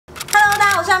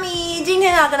小米，今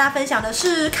天要跟大家分享的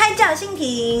是开架新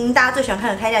品，大家最喜欢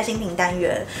看的开架新品单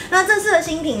元。那这次的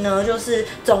新品呢，就是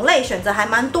种类选择还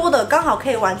蛮多的，刚好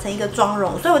可以完成一个妆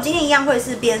容，所以我今天一样会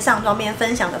是边上妆边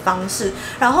分享的方式。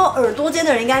然后耳朵尖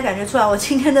的人应该感觉出来，我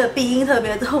今天的鼻音特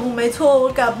别重，没错，我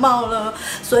感冒了，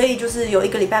所以就是有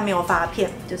1个礼拜没有发片，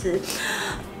就是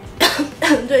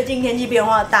最近天气变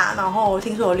化大，然后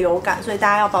听说有流感，所以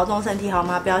大家要保重身体好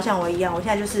吗？不要像我一样，我现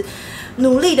在就是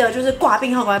努力的，就是挂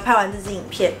病号，赶快拍完这支影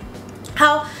片。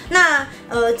好，那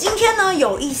今天呢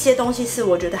有一些东西是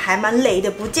我觉得还蛮雷的，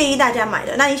不建议大家买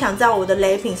的。那你想知道我的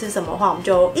雷品是什么的话，我们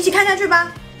就一起看下去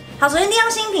吧。好，首先第一样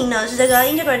新品呢是这个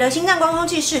Integrate 的星绽光空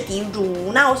气饰底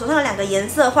乳。那我手上有2个颜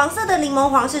色，黄色的柠檬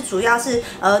黄是主要是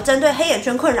针对黑眼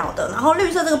圈困扰的，然后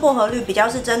绿色这个薄荷绿比较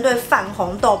是针对泛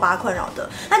红痘疤困扰的。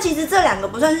那其实这2个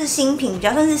不算是新品，比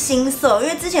较算是新色，因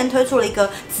为之前推出了一个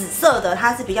紫色的，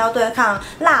它是比较对抗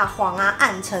蜡黄啊、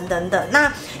暗沉等等。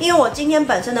那因为我今天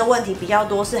本身的问题比较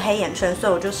多是黑眼圈，所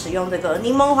以我就使用这个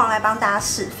柠檬黄来帮大家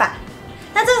示范。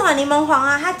那这款柠檬黄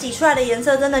啊，它挤出来的颜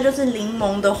色真的就是柠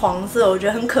檬的黄色，我觉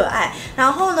得很可爱。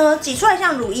然后呢，挤出来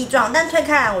像乳液状，但推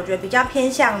开来我觉得比较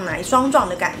偏向奶霜状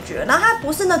的感觉。然后它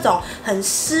不是那种很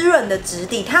湿润的质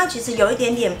地，它其实有一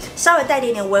点点稍微带一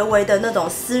点点微微的那种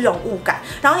丝绒物感。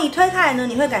然后你推开来呢，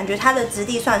你会感觉它的质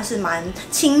地算是蛮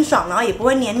清爽，然后也不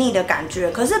会黏腻的感觉。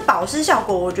可是保湿效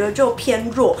果我觉得就偏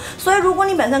弱。所以如果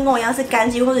你本身跟我一样是干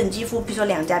肌，或者你肌肤比如说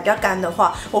两颊比较干的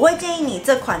话，我会建议你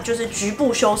这款就是局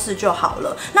部修饰就好了。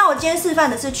那我今天示范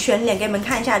的是全脸，给你们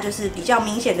看一下，就是比较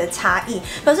明显的差异。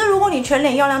可是如果你全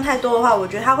脸用量太多的话，我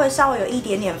觉得它会稍微有一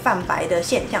点点泛白的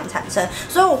现象产生，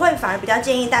所以我会反而比较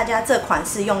建议大家这款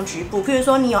是用局部，譬如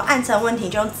说你有暗沉问题，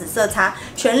就用紫色擦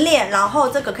全脸，然后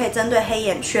这个可以针对黑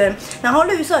眼圈，然后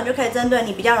绿色你就可以针对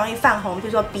你比较容易泛红，比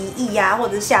如说鼻翼啊或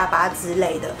者是下巴之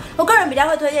类的。我个人比较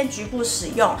会推荐局部使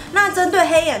用。那针对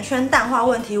黑眼圈淡化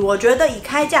问题，我觉得以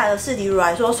开架的饰底乳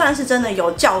来说，算是真的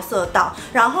有校色到，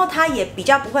然后它也比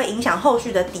较不会影响后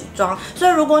续的底妆，所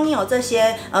以如果你有这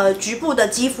些局部的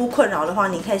肌肤困扰的话，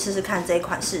你可以试试看这一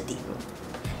款饰底乳。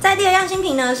在第2样新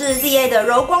品呢是 ZA 的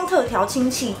柔光特调轻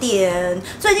气垫。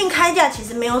最近开架其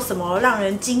实没有什么让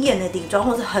人惊艳的底妆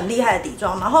或是很厉害的底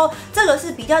妆，然后这个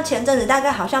是比较前阵子大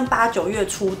概好像8、9月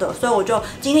出的，所以我就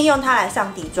今天用它来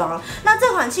上底妆。那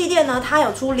这款气垫呢，它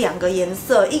有出2个颜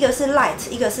色，一个是 light，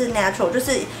 一个是 natural，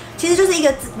 其实就是一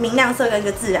个明亮色跟一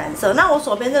个自然色。那我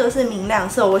手边这个是明亮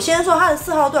色，我先说它的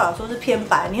色号对我来说是偏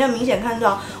白，你很明显看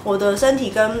到我的身体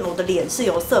跟我的脸是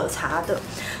有色差的。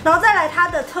然后再来它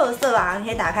的特色啊，你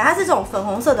可以打开，它是这种粉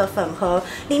红色的粉盒，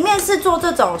里面是做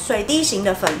这种水滴型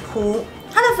的粉扑。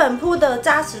它的粉扑的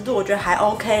扎实度我觉得还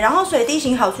OK， 然后水滴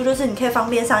型好处就是你可以方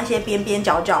便上一些边边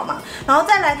角角嘛。然后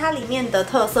再来它里面的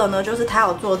特色呢，就是它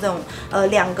有做这种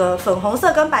2个粉红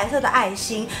色跟白色的爱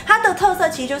心，它的特色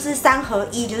其实就是3合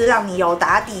1，就是让你有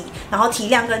打底，然后提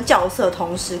亮跟校色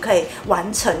同时可以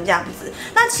完成这样子。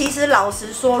那其实老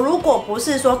实说，如果不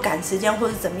是说赶时间或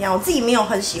是怎么样，我自己没有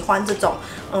很喜欢这种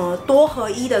多合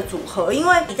1的组合，因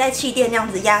为你在气垫这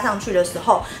样子压上去的时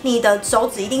候，你的手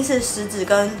指一定是食指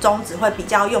跟中指会比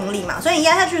较用力嘛，所以你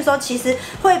压下去的时候，其实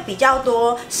会比较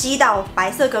多吸到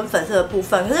白色跟粉色的部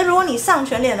分。可是如果你上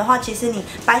全脸的话，其实你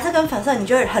白色跟粉色，你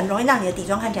就会很容易让你的底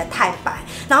妆看起来太白。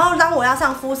然后当我要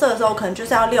上肤色的时候，可能就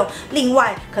是要用另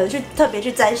外可能去特别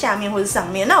去沾下面或者上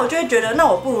面，那我就会觉得，那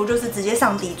我不如就是直接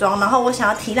上底妆，然后我想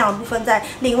要提亮的部分再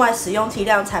另外使用提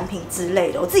亮产品之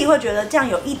类的。我自己会觉得这样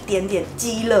有一点点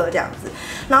鸡肋这样子。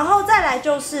然后再来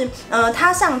就是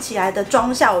它上起来的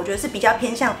妆效，我觉得是比较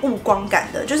偏向雾光感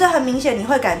的，就是很明显你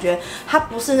会感觉它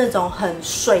不是那种很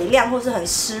水亮或是很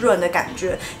湿润的感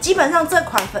觉。基本上这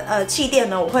款气垫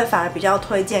呢，我会反而比较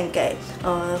推荐给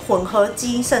混合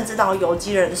肌甚至到油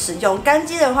肌人使用。干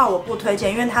肌的话我不推荐，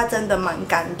因为它真的蛮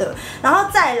干的。然后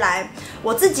再来，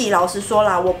我自己老实说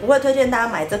啦，我不会推荐大家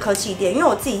买这颗气垫，因为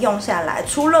我自己用下来，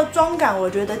除了妆感我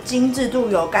觉得精致度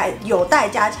有待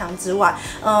加强之外，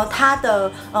它的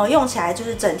用起来就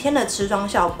是整天的持妆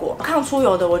效果，抗出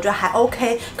油的我觉得还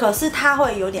OK， 可是它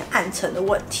会有点暗沉的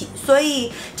问题，所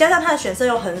以加上它的选色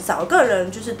又很少，个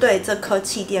人就是对这颗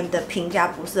气垫的评价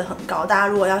不是很高。大家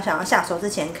如果想要下手之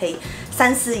前，可以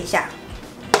3思一下。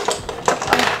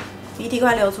鼻涕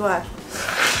快流出来。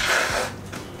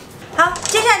好，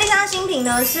接下来第3样新品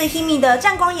呢是 heme 的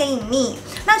绽光眼影蜜。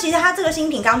那其实它这个新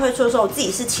品刚推出的时候，我自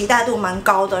己是期待度蛮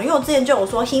高的，因为我之前就有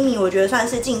说 heme 我觉得算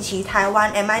是近期台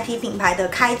湾 MIT 品牌的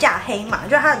开架黑马，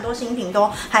就是它很多新品都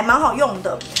还蛮好用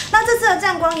的。那这次的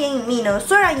湛光眼影蜜呢，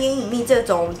虽然眼影蜜这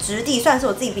种质地算是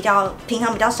我自己平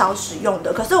常比较少使用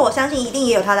的，可是我相信一定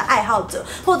也有它的爱好者，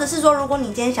或者是说如果你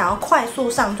今天想要快速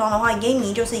上妆的话，眼影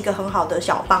蜜就是一个很好的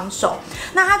小帮手。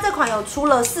那它这款有出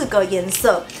了4个颜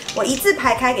色，我一字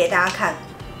排开给大家看。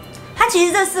它其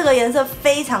实这4个颜色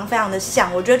非常的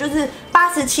像，我觉得就是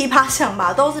87%像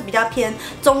吧，都是比较偏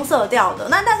棕色调的。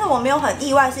那但是我没有很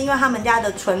意外，是因为他们家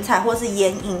的唇彩或是眼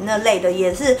影那类的，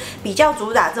也是比较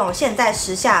主打这种现在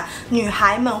时下女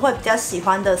孩们会比较喜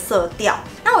欢的色调。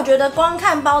那我觉得光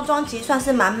看包装其实算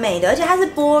是蛮美的，而且它是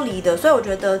玻璃的，所以我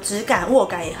觉得质感握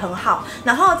感也很好。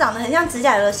然后长得很像指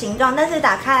甲油的形状，但是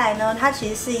打开来呢，它其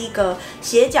实是一个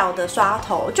斜角的刷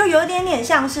头，就有一点点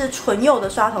像是唇釉的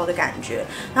刷头的感觉。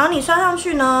然后你刷上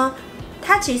去呢，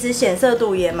它其实显色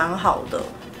度也蛮好的。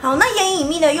好，那眼影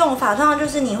蜜的用法通常就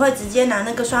是你会直接拿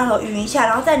那个刷头匀一下，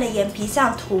然后在你的眼皮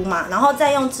上涂嘛，然后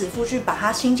再用指腹去把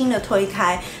它轻轻的推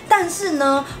开。但是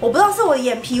呢，我不知道是我的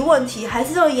眼皮问题，还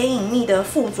是这个眼影蜜的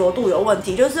附着度有问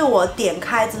题，就是我点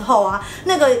开之后啊，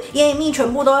那个眼影蜜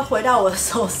全部都会回到我的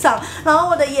手上，然后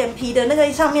我的眼皮的那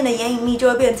个上面的眼影蜜就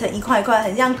会变成一块一块，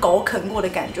很像狗啃过的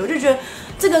感觉，我就觉得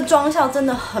这个妆效真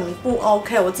的很不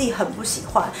OK， 我自己很不喜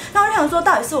欢。那我就想说，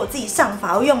到底是我自己上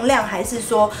法用量，还是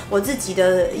说我自己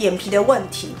的眼皮的问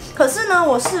题？可是呢，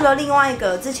我试了另外一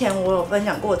个，之前我有分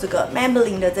享过这个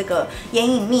Maybelline 的这个眼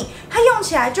影蜜，它用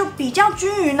起来就比较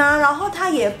均匀啊，然后它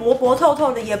也薄透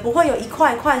透的，也不会有一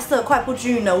块一块色块不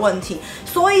均匀的问题。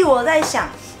所以我在想，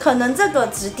可能这个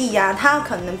质地啊，它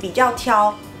可能比较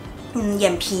挑。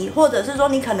眼皮，或者是说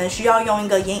你可能需要用一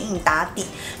个眼影打底，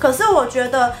可是我觉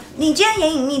得你今天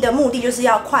眼影蜜的目的就是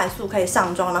要快速可以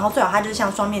上妆，然后最好它就是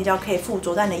像双面胶可以附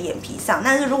着在你的眼皮上。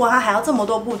但是如果它还要这么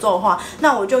多步骤的话，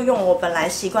那我就用我本来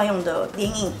习惯用的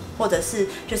眼影，或者是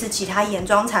就是其他眼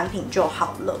妆产品就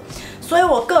好了。所以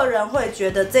我个人会觉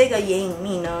得这个眼影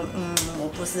蜜呢，我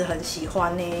不是很喜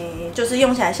欢呢，就是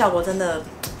用起来效果真的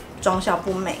妆效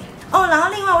不美。哦，然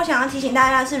后另外我想要提醒大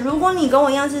家的是，如果你跟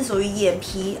我一样是属于眼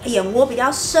皮、眼窝比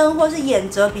较深或是眼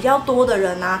褶比较多的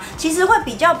人啊，其实会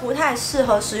比较不太适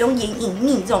合使用眼影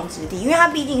蜜这种质地，因为它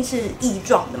毕竟是液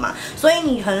状的嘛，所以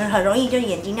你很容易就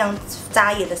眼睛那样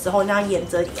眨眼的时候，那样眼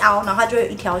褶一凹，然后它就会有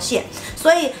一条线，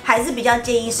所以还是比较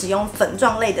建议使用粉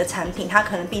状类的产品，它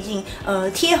可能毕竟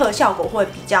贴合效果会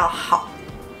比较好。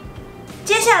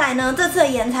接下来呢，这次的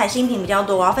眼彩新品比较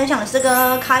多，我要分享的是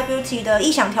个 Kai Beauty 的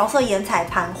异想调色眼彩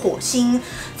盘火星。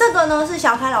这个呢是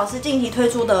小凯老师近期推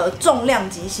出的重量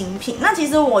级新品。那其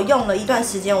实我用了一段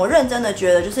时间，我认真的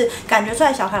觉得就是感觉出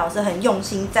来小凯老师很用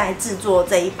心在制作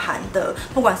这一盘的，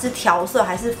不管是调色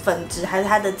还是粉质，还是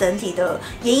它的整体的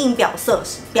眼影表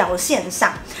现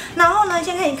上。然后呢，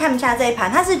先可以看一下这一盘，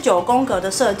它是9宫格的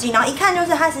设计，然后一看就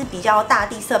是它是比较大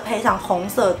地色配上红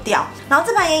色调。然后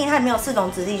这盘眼影它里面有4种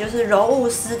质地，就是柔雾、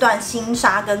丝缎、星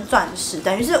纱跟钻石，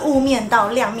等于是雾面到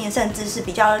亮面，甚至是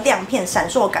比较亮片、闪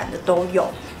烁感的都有。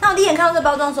那我第一眼看到这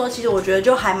包装的时候，其实我觉得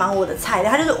就还蛮我的菜的，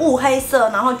它就是雾黑色，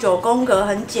然后9宫格，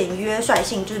很简约率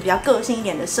性，就是比较个性一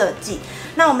点的设计。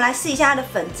那我们来试一下它的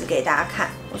粉质给大家看，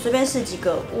我随便试几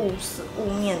个雾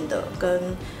面的跟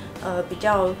比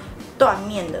较缎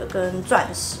面的跟钻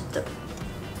石的，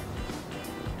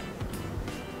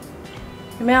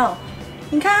有没有？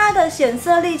你看它的显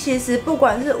色力，其实不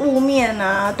管是雾面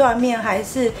啊、缎面还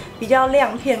是比较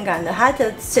亮片感的，它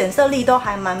的显色力都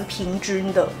还蛮平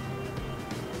均的。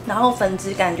然后粉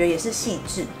质感觉也是细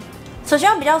致。首先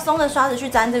用比较松的刷子去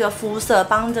沾这个肤色，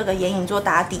帮这个眼影做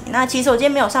打底。那其实我今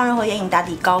天没有上任何眼影打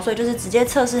底膏，所以就是直接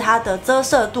测试它的遮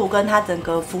摄度跟它整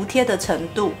个服帖的程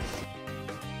度。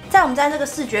再我们沾这个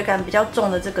视觉感比较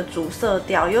重的这个主色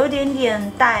调，有一点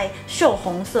点带锈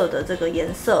红色的这个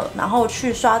颜色，然后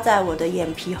去刷在我的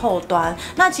眼皮后端。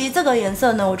那其实这个颜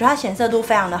色呢，我觉得它显色度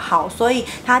非常的好，所以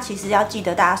它其实要记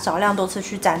得大家少量多次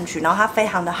去沾取，然后它非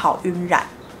常的好晕染。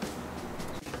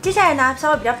接下来拿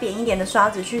稍微比较扁一点的刷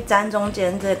子去沾中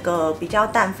间这个比较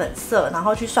淡粉色，然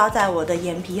后去刷在我的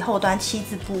眼皮后端7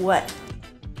字部位。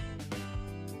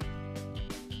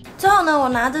之后呢，我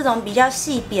拿这种比较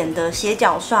细扁的斜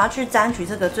角刷去沾取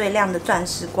这个最亮的钻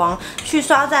石光，去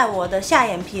刷在我的下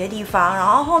眼皮的地方，然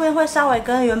后后面会稍微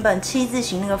跟原本7字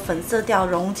形那个粉色调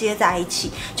融接在一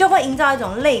起，就会营造一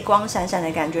种泪光闪闪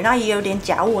的感觉，然后也有点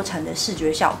假卧蚕的视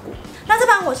觉效果。那这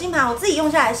盘火星盘我自己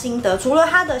用下来心得，除了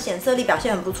它的显色力表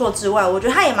现很不错之外，我觉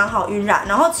得它也蛮好晕染，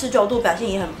然后持久度表现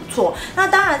也很不错。那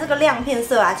当然这个亮片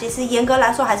色啊，其实严格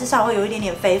来说还是稍微有一点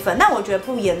点飞粉，但我觉得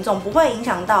不严重，不会影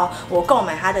响到我购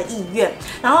买它的意愿。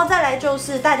然后再来就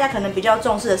是大家可能比较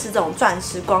重视的是这种钻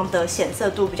石光的显色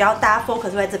度，比较大家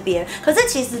focus 在这边。可是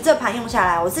其实这盘用下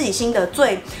来，我自己心得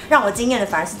最让我惊艳的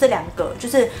反而是这2个，就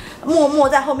是默默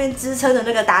在后面支撑的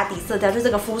那个打底色调，就是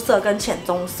这个肤色跟浅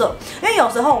棕色。因为有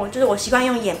时候我习惯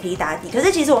用眼皮打底，可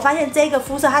是其实我发现这个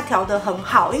肤色它调得很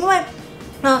好，因为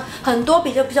很多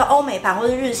比较欧美盘或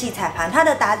者日系彩盘，它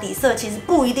的打底色其实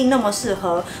不一定那么适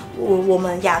合我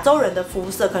们亚洲人的肤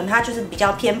色，可能它就是比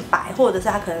较偏白，或者是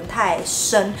它可能太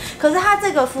深。可是它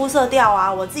这个肤色调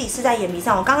啊，我自己是在眼皮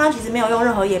上，我刚刚其实没有用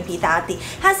任何眼皮打底，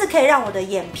它是可以让我的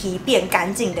眼皮变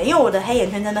干净的，因为我的黑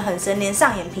眼圈真的很深，连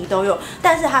上眼皮都有，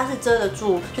但是它是遮得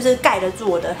住，就是盖得住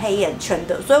我的黑眼圈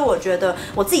的，所以我觉得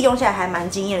我自己用下来还蛮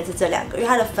惊艳的是这2个，因为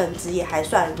它的粉质也还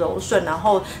算柔顺，然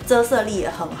后遮色力也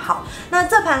很好。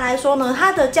那这盘来说呢，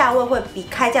它的价位会比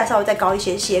开价稍微再高一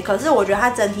些，可是我觉得它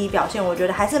整体表现，我觉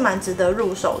得还是蛮值得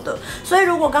入手的。所以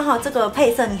如果刚好这个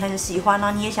配色你很喜欢，然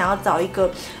后你也想要找一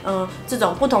个这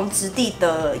种不同质地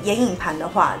的眼影盘的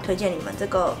话，推荐你们这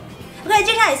个。OK，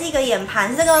 接下来也是一个眼盘，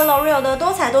是这个 LOREAL 的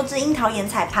多彩多汁樱桃眼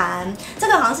彩盘，这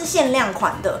个好像是限量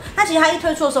款的。那其实它一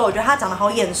推出的时候，我觉得它长得好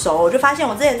眼熟，我就发现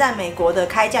我之前在美国的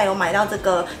开价有买到这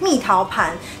个蜜桃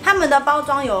盘，他们的包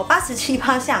装有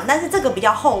87%像，但是这个比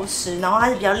较厚实，然后它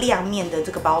是比较亮面的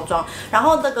这个包装，然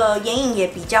后这个眼影也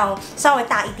比较稍微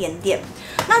大一点点。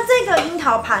那这个樱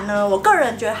桃盘呢，我个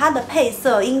人觉得它的配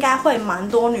色应该会蛮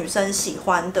多女生喜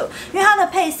欢的，因为它的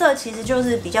配色其实就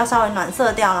是比较稍微暖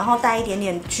色调，然后带一点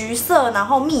点橘色，然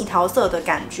后蜜桃色的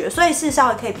感觉，所以是稍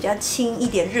微可以比较轻一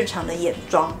点日常的眼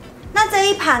妆。那这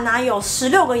一盘呢，有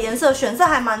16个颜色，选色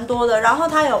还蛮多的。然后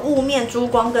它有雾面、珠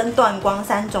光跟断光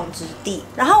3种质地。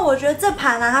然后我觉得这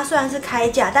盘呢，它虽然是开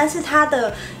价，但是它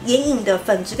的眼影的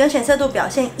粉质跟显色度表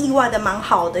现意外的蛮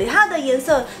好的。它的颜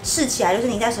色试起来，就是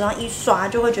你在手上一刷，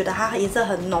就会觉得它颜色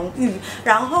很浓郁。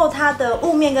然后它的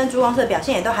雾面跟珠光色表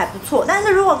现也都还不错。但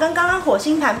是如果跟刚刚火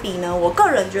星盘比呢，我个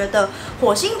人觉得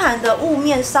火星盘的雾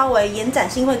面稍微延展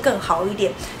性会更好一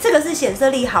点。这个是显色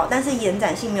力好，但是延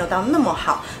展性没有到那么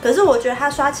好。可是我觉得它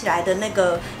刷起来的那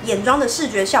个眼妆的视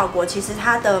觉效果，其实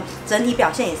它的整体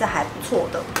表现也是还不错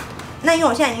的。那因为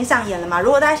我现在已经上眼了嘛，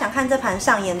如果大家想看这盘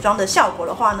上眼妆的效果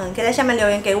的话呢，你可以在下面留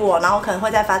言给我，然后可能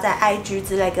会再发在 IG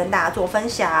之类跟大家做分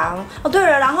享。哦，对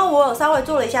了，然后我有稍微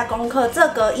做了一下功课，这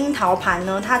个樱桃盘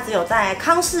呢，它只有在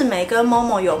康是美跟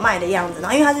Momo 有卖的样子，然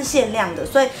后因为它是限量的，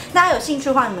所以大家有兴趣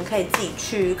的话，你们可以自己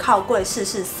去靠柜试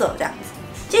试色这样子。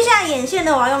接下来眼线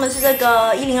呢，我要用的是这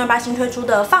个1028新推出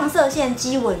的放色线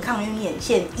激稳抗晕眼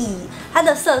线液，它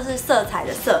的色是色彩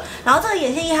的色。然后这个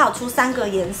眼线液还有出3个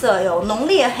颜色，有浓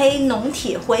烈黑、浓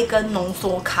铁灰跟浓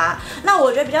缩咖。那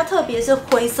我觉得比较特别是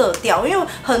灰色调，因为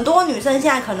很多女生现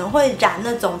在可能会染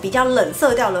那种比较冷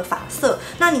色调的发色，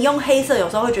那你用黑色有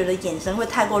时候会觉得眼神会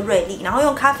太过锐利，然后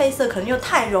用咖啡色可能又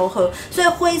太柔和，所以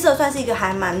灰色算是一个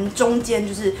还蛮中间，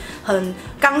就是很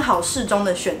刚好适中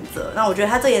的选择。那我觉得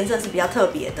它这个颜色是比较特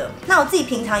别。那我自己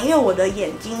平常因为我的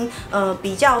眼睛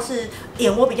比较是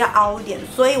眼窝比较凹一点，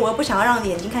所以我又不想要让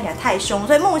眼睛看起来太凶，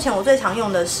所以目前我最常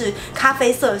用的是咖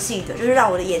啡色系的，就是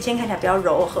让我的眼线看起来比较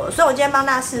柔和。所以我今天帮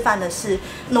大家示范的是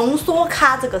浓缩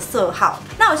咖这个色号。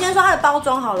那我先说它的包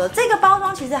装好了，这个包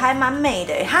装其实还蛮美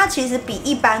的，它其实比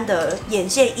一般的眼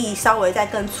线液稍微再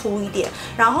更粗一点，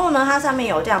然后呢它上面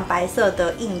有这样白色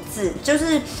的印字，就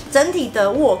是整体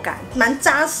的握感蛮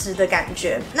扎实的感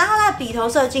觉。然后它的笔头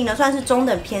设计呢算是中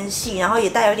等偏细，然后也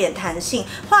带有点弹性，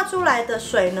画出来的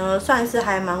水呢算是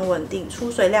还蛮稳定，出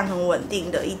水量很稳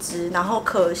定的一支，然后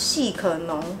可细可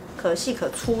浓，可细可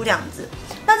粗这样子。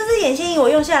那这支眼线液我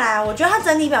用下来，我觉得它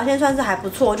整体表现算是还不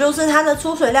错，就是它的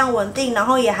出水量稳定，然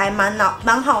后也还蛮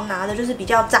好拿的，就是比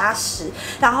较扎实。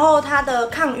然后它的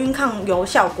抗晕抗油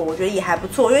效果我觉得也还不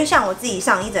错，因为像我自己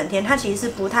上一整天，它其实是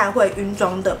不太会晕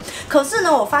妆的。可是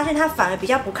呢，我发现它反而比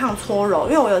较不抗搓揉，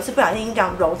因为我有一次不小心这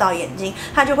样揉到眼睛，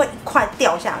它就会一块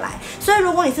掉下来。所以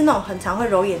如果你是那种很常会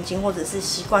揉眼睛，或者是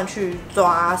习惯去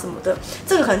抓什么的，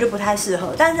这个可能就不太适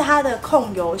合。但是它的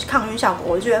控油抗晕效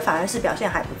果，我觉得反而是表现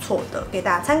还不错的，给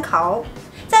大家参考。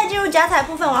再进入夹彩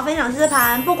部分，我要分享的是这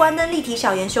盘不关灯立体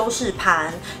小颜修饰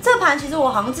盘。这盘其实我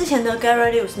好像之前的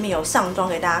Gallery News 有上妆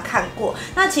给大家看过。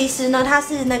那其实呢，它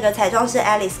是那个彩妆师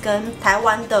Alice 跟台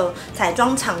湾的彩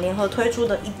妆厂联合推出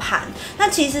的一盘。那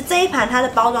其实这一盘它的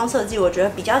包装设计，我觉得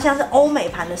比较像是欧美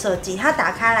盘的设计。它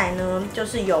打开来呢，就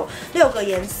是有6个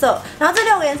颜色，然后这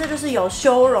6个颜色就是有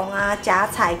修容啊、夹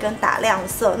彩跟打亮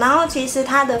色。然后其实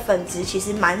它的粉质其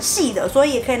实蛮细的，所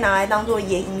以也可以拿来当做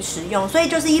眼影使用。所以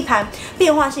就是一盘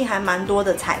变化性还蛮多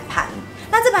的彩盘。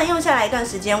那这盘用下来一段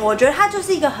时间，我觉得它就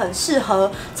是一个很适合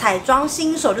彩妆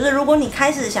新手，就是如果你开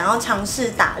始想要尝试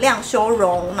打亮修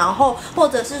容，然后或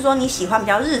者是说你喜欢比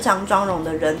较日常妆容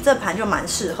的人，这盘就蛮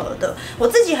适合的。我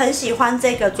自己很喜欢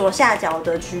这个左下角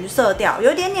的橘色调，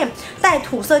有一点点带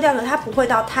土色调的，它不会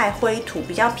到太灰土，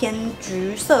比较偏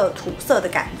橘色土色的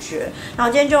感觉。然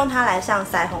后今天就用它来上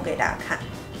腮红给大家看，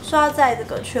刷在这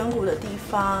个颧骨的地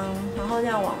方，然后这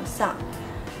样往上。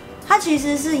它其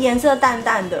实是颜色淡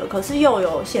淡的，可是又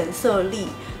有显色力。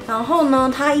然后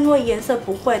呢，它因为颜色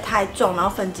不会太重，然后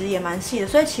粉质也蛮细的，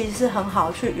所以其实是很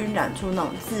好去晕染出那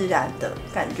种自然的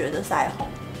感觉的腮红。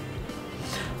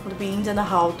我的鼻音真的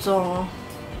好重哦，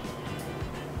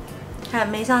看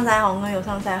没上腮红跟有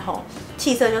上腮红，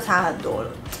气色就差很多了，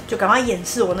就赶快掩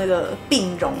饰我那个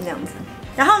病容这样子。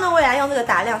然后呢，我也来用这个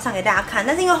打亮上给大家看，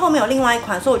但是因为后面有另外一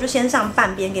款，所以我就先上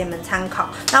半边给你们参考。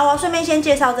然后我要顺便先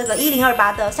介绍这个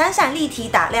1028的闪闪立体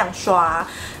打亮刷。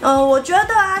我觉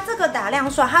得啊，这个打亮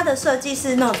刷它的设计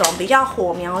是那种比较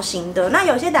火苗型的。那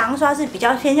有些打亮刷是比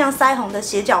较偏向腮红的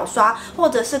斜角刷，或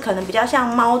者是可能比较像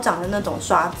猫掌的那种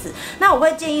刷子。那我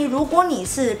会建议，如果你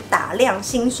是打亮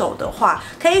新手的话，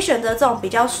可以选择这种比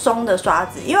较松的刷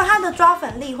子，因为它的抓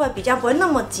粉力会比较不会那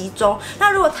么集中。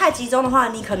那如果太集中的话，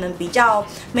你可能比较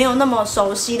没有那么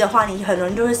熟悉的话，你很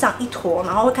容易就会上一坨，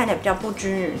然后会看起来比较不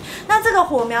均匀。那这个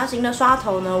火苗型的刷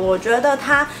头呢，我觉得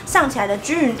它上起来的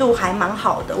均匀度还蛮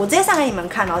好的。我直接上给你们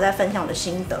看，然后再分享我的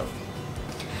心得。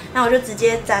那我就直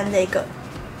接沾这个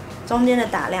中间的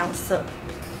打亮色，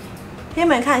给你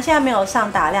们看，现在没有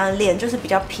上打亮，脸就是比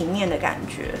较平面的感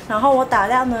觉。然后我打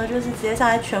亮呢，就是直接上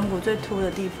在颧骨最凸的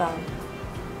地方，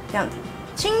这样子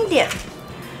轻点。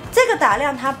这个打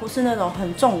亮它不是那种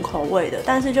很重口味的，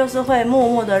但是就是会默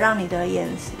默的让你的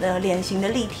脸型的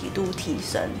立体度提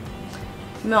升，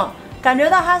有没有感觉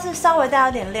到它是稍微带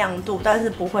有点亮度，但是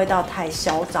不会到太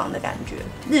嚣张的感觉，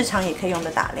日常也可以用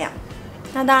的打亮。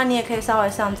那当然你也可以稍微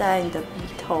上在你的鼻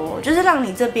头，就是让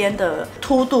你这边的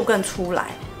凸度更出来。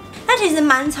那其实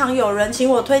蛮常有人请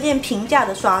我推荐平价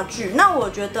的刷具，那我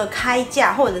觉得开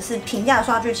价或者是平价的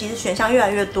刷具其实选项越来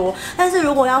越多，但是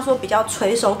如果要说比较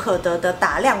垂手可得的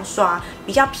打亮刷，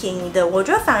比较便宜的，我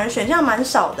觉得反而选项蛮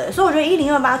少的，所以我觉得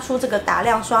1028出这个打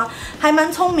亮刷还蛮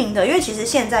聪明的，因为其实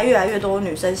现在越来越多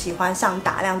女生喜欢上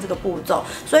打亮这个步骤，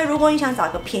所以如果你想找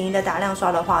一个便宜的打亮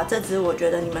刷的话，这支我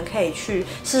觉得你们可以去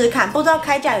试试看，不知道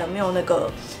开价有没有那个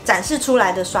展示出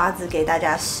来的刷子给大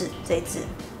家试这支。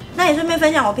那也顺便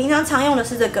分享，我平常常用的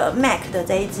是这个 MAC 的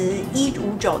这一支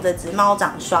159这支猫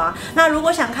掌刷。那如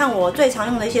果想看我最常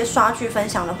用的一些刷具分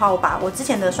享的话，我把我之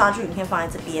前的刷具影片放在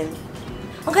这边。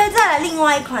OK， 再来另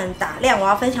外一款打亮，我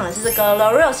要分享的是这个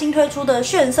LOREAL 新推出的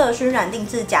炫色薰染订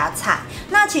制钾彩。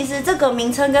那其实这个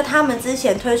名称跟他们之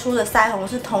前推出的腮红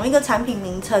是同一个产品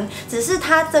名称，只是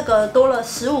它这个多了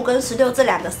15跟16这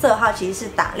两个色号，其实是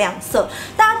打亮色。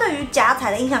大家对于钾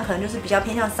彩的印象可能就是比较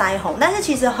偏向腮红，但是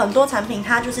其实很多产品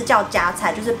它就是叫钾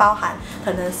彩，就是包含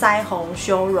可能腮红、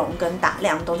修容跟打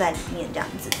亮都在里面这样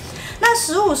子。那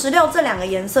15、16这两个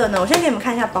颜色呢，我先给你们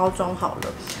看一下包装好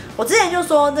了。我之前就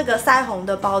说这个腮红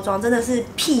的包装真的是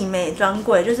媲美专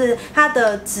柜，就是它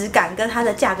的质感跟它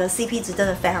的价格 CP 值真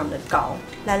的非常的高。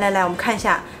来，我们看一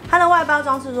下它的外包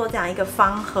装是说这样一个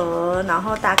方盒，然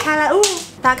后打开来，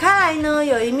打开来呢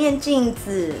有一面镜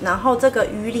子，然后这个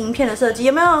鱼鳞片的设计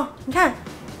有没有？你看。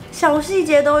小细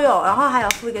节都有，然后还有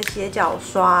附一个斜角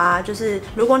刷，就是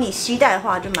如果你携带的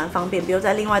话就蛮方便，不用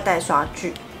再另外带刷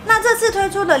具。那这次推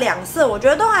出的两色，我觉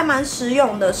得都还蛮实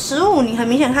用的。15你很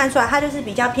明显看出来，它就是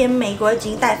比较偏玫瑰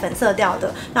金带粉色调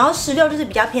的，然后16就是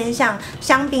比较偏向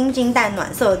香槟金带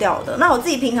暖色调的。那我自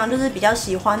己平常就是比较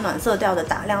喜欢暖色调的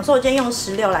打亮，所以我今天用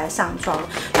16来上妆。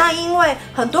那因为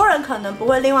很多人可能不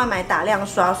会另外买打亮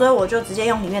刷，所以我就直接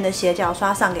用里面的斜角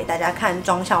刷上给大家看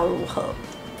妆效如何。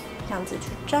这样子去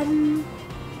沾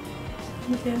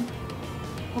那边，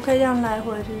我可以这样来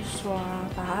回去刷，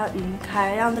把它匀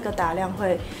开，让这个打亮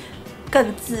会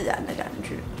更自然的感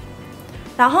觉。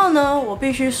然后呢，我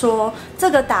必须说，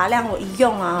这个打亮我一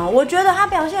用啊，我觉得它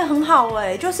表现很好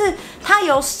哎，就是它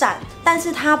有闪，但是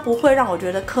它不会让我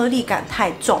觉得颗粒感太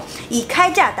重。以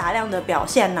开价打亮的表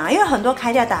现因为很多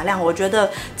开价打亮，我觉得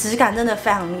质感真的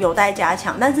非常有待加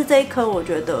强，但是这一颗我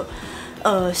觉得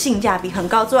性价比很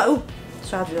高之外，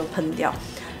刷子就喷掉，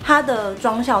它的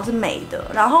妆效是美的，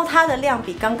然后它的亮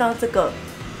比刚刚这个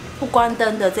不关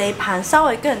灯的这一盘稍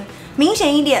微更明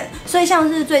显一点，所以像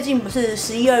是最近不是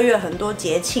11、2月很多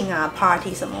节庆啊、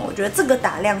party 什么，我觉得这个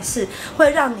打亮是会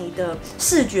让你的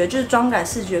视觉就是妆感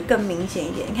视觉更明显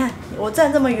一点。你看我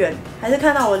站这么远，还是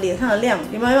看到我脸上的亮，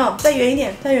有没有？再远一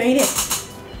点，再远一点，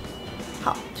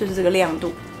好，就是这个亮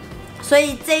度。所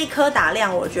以这一颗打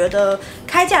亮，我觉得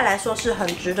开价来说是很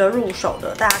值得入手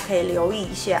的，大家可以留意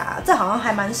一下。这好像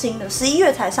还蛮新的，11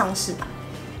月才上市吧。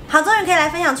好，终于可以来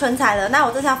分享唇彩了。那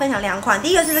我这次要分享2款，第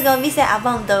一个是这个 Visée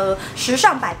AVANT 的时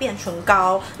尚百变唇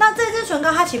膏。那这支唇膏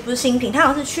它其实不是新品，它好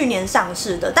像是去年上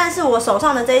市的。但是我手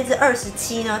上的这一支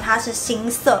27呢，它是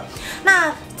新色。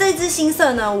那这一支新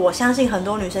色呢，我相信很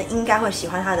多女生应该会喜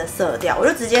欢它的色调，我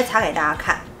就直接擦给大家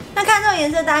看。那看这个颜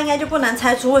色，大家应该就不难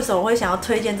猜出为什么我会想要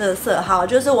推荐这个色号，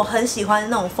就是我很喜欢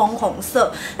那种枫红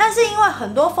色。但是因为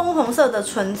很多枫红色的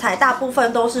唇彩，大部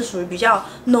分都是属于比较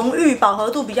浓郁、饱和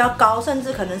度比较高，甚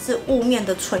至可能是雾面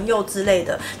的唇釉之类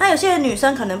的。那有些女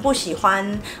生可能不喜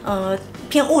欢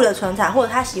偏雾的唇彩，或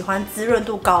者她喜欢滋润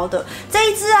度高的。这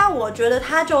一支啊，我觉得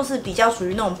它就是比较属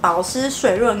于那种保湿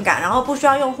水润感，然后不需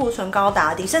要用护唇膏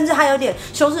打底，甚至它有点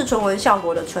修饰唇纹效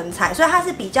果的唇彩，所以它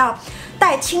是比较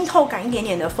带清透感一点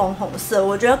点的枫红色。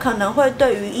我觉得可能会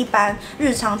对于一般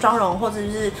日常妆容或者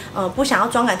是不想要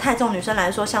妆感太重的女生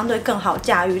来说，相对更好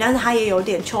驾驭。但是它也有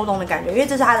点秋冬的感觉，因为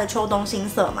这是它的秋冬新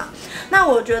色嘛。那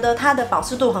我觉得它的保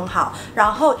湿度很好，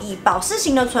然后以保湿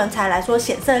型的唇彩来说，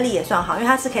显色力也算好，因为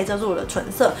它是可以遮住我的唇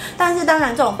色。但是当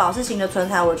然，这种保湿型的唇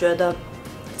彩，我觉得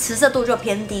持色度就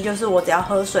偏低，就是我只要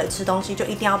喝水、吃东西就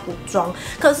一定要补妆。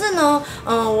可是呢，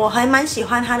我还蛮喜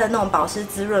欢它的那种保湿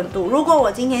滋润度。如果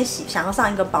我今天想要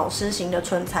上一个保湿型的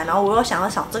唇彩，然后我又想要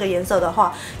找这个颜色的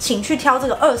话，请去挑这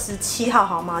个27号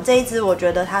好吗？这一支我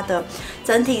觉得它的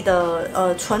整体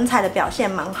的唇彩的表现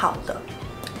蛮好的。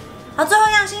好，最后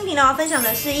一样新品呢，我要分享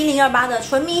的是1028的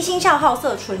唇迷心竅好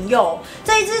色唇釉。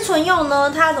这一支唇釉呢，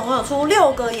它总共有出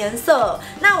6个颜色。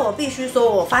那我必须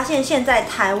说，我发现现在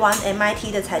台湾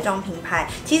MIT 的彩妆品牌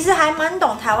其实还蛮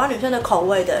懂台湾女生的口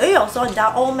味的。因为有时候你知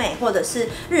道欧美或者是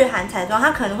日韩彩妆，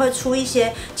它可能会出一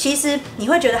些，其实你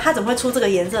会觉得它怎么会出这个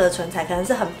颜色的唇彩，可能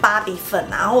是很芭比粉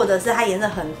啊，或者是它颜色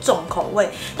很重口味。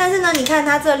但是呢，你看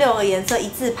它这6个颜色一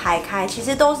字排开，其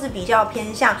实都是比较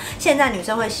偏向现在女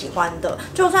生会喜欢的，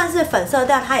就算是粉色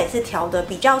调，它也是调的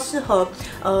比较适合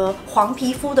黄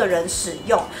皮肤的人使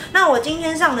用。那我今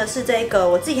天上的是这个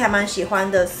我自己还蛮喜欢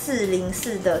的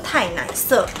404的太奶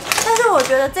色，但是我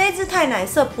觉得这一支太奶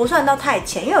色不算到太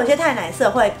浅，因为有些太奶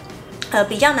色会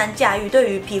比较难驾驭，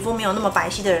对于皮肤没有那么白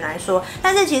皙的人来说。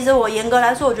但是其实我严格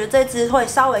来说，我觉得这支会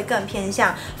稍微更偏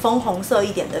向枫红色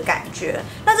一点的感觉。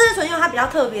那这支唇釉它比较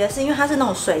特别的是，因为它是那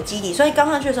种水基底，所以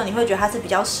刚上去的时候你会觉得它是比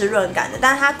较湿润感的，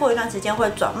但是它过一段时间会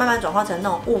慢慢转化成那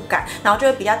种雾感，然后就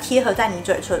会比较贴合在你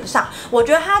嘴唇上。我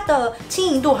觉得它的轻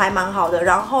盈度还蛮好的，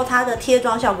然后它的贴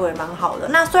妆效果也蛮好的。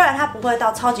那虽然它不会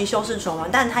到超级修饰唇纹，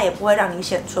但它也不会让你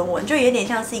显唇纹，就有点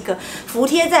像是一个服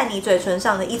贴在你嘴唇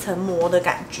上的一层膜的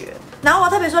感觉。然后我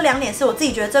特别说2点是我自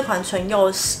己觉得这款唇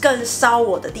釉更烧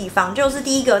我的地方，就是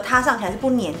第一个，它上起来是不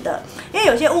黏的，因为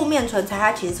有些雾面唇彩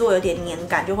它其实是会有点黏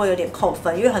感，就会有点扣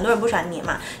分，因为很多人不喜欢黏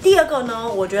嘛。第二个呢，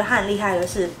我觉得它很厉害的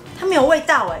是它没有味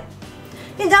道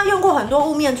因为你知道用过很多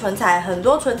雾面唇彩，很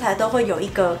多唇彩都会有一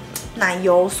个奶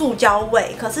油塑胶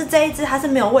味，可是这一支它是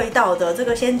没有味道的，这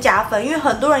个先加分，因为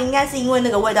很多人应该是因为那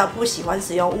个味道不喜欢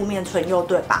使用雾面唇釉，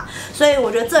对吧？所以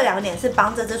我觉得这2点是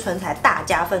帮这支唇彩大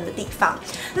加分的地方。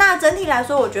那整体来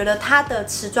说，我觉得它的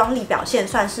持妆力表现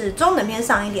算是中等偏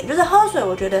上一点，就是喝水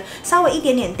我觉得稍微一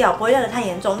点点掉，不会掉得太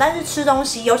严重，但是吃东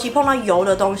西，尤其碰到油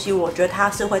的东西，我觉得它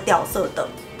是会掉色的。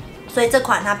所以这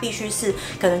款它必须是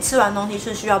可能吃完东西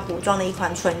是需要补妆的一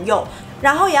款唇釉。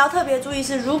然后也要特别注意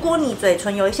是，如果你嘴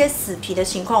唇有一些死皮的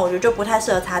情况，我觉得就不太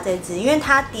适合擦这支，因为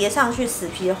它叠上去死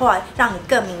皮的话，让你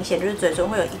更明显，就是嘴唇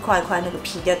会有一块一块那个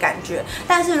皮的感觉。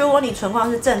但是如果你唇况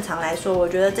是正常来说，我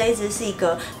觉得这一支是一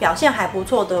个表现还不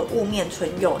错的雾面唇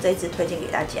釉，这一支推荐给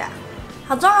大家。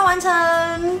好，妆容完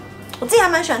成。我自己还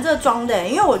蛮喜欢这个妆的，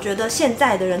因为我觉得现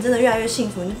在的人真的越来越幸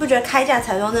福，你不觉得开架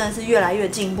彩妆真的是越来越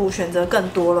进步，选择更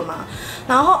多了吗？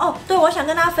然后对，我想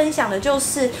跟大家分享的就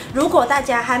是，如果大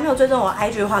家还没有追踪我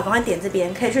IG 的话，赶快点这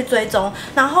边可以去追踪。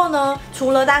然后呢，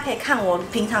除了大家可以看我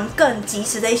平常更及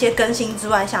时的一些更新之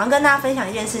外，想要跟大家分享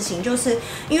一件事情，就是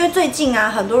因为最近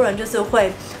啊，很多人就是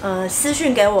会私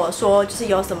讯给我说，就是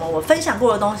有什么我分享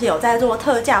过的东西有在做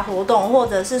特价活动，或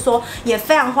者是说也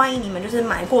非常欢迎你们就是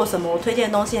买过什么我推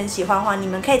荐的东西很喜欢的话，你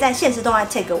们可以在限时动态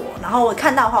tag 我，然后我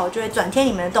看到的话，我就会转贴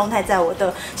你们的动态在我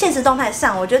的限时动态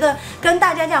上。我觉得跟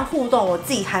大家这样互动，我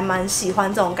自己还蛮喜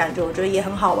欢这种感觉，我觉得也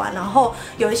很好玩。然后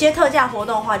有一些特价活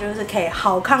动的话，就是可以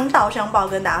好康到相报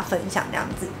跟大家分享这样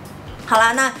子。好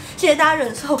啦，那谢谢大家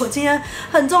忍受我今天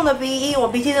很重的鼻音，我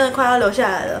鼻涕真的快要流下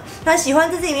来了。那喜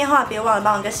欢这支影片的话，别忘了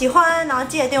帮我个喜欢，然后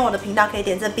记得订阅我的频道，可以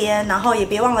点这边，然后也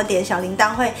别忘了点小铃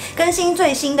铛，会更新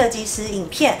最新的即时影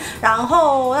片。然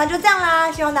后那就这样啦，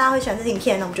希望大家会喜欢这支影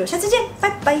片，那我们就下次见，拜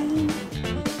拜。